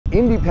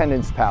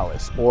Independence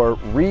Palace, or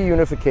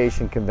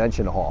Reunification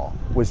Convention Hall,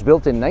 was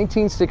built in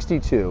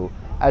 1962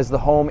 as the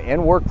home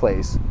and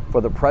workplace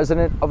for the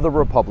President of the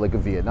Republic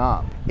of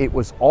Vietnam. It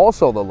was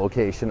also the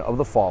location of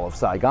the fall of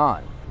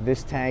Saigon.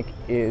 This tank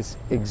is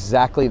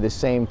exactly the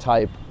same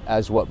type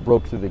as what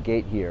broke through the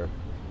gate here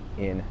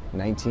in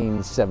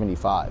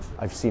 1975.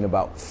 I've seen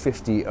about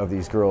 50 of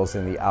these girls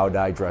in the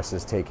Ao-Dai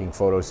dresses taking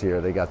photos here.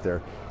 They got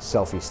their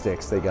selfie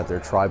sticks, they got their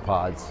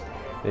tripods,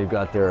 they've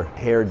got their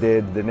hair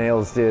did, the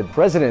nails did.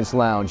 President's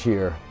Lounge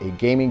here, a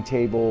gaming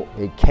table,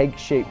 a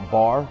keg-shaped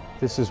bar.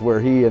 This is where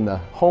he and the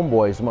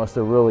homeboys must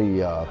have really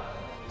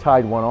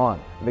tied one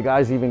on. The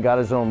guy's even got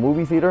his own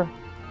movie theater.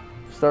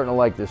 Starting to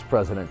like this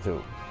president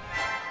too.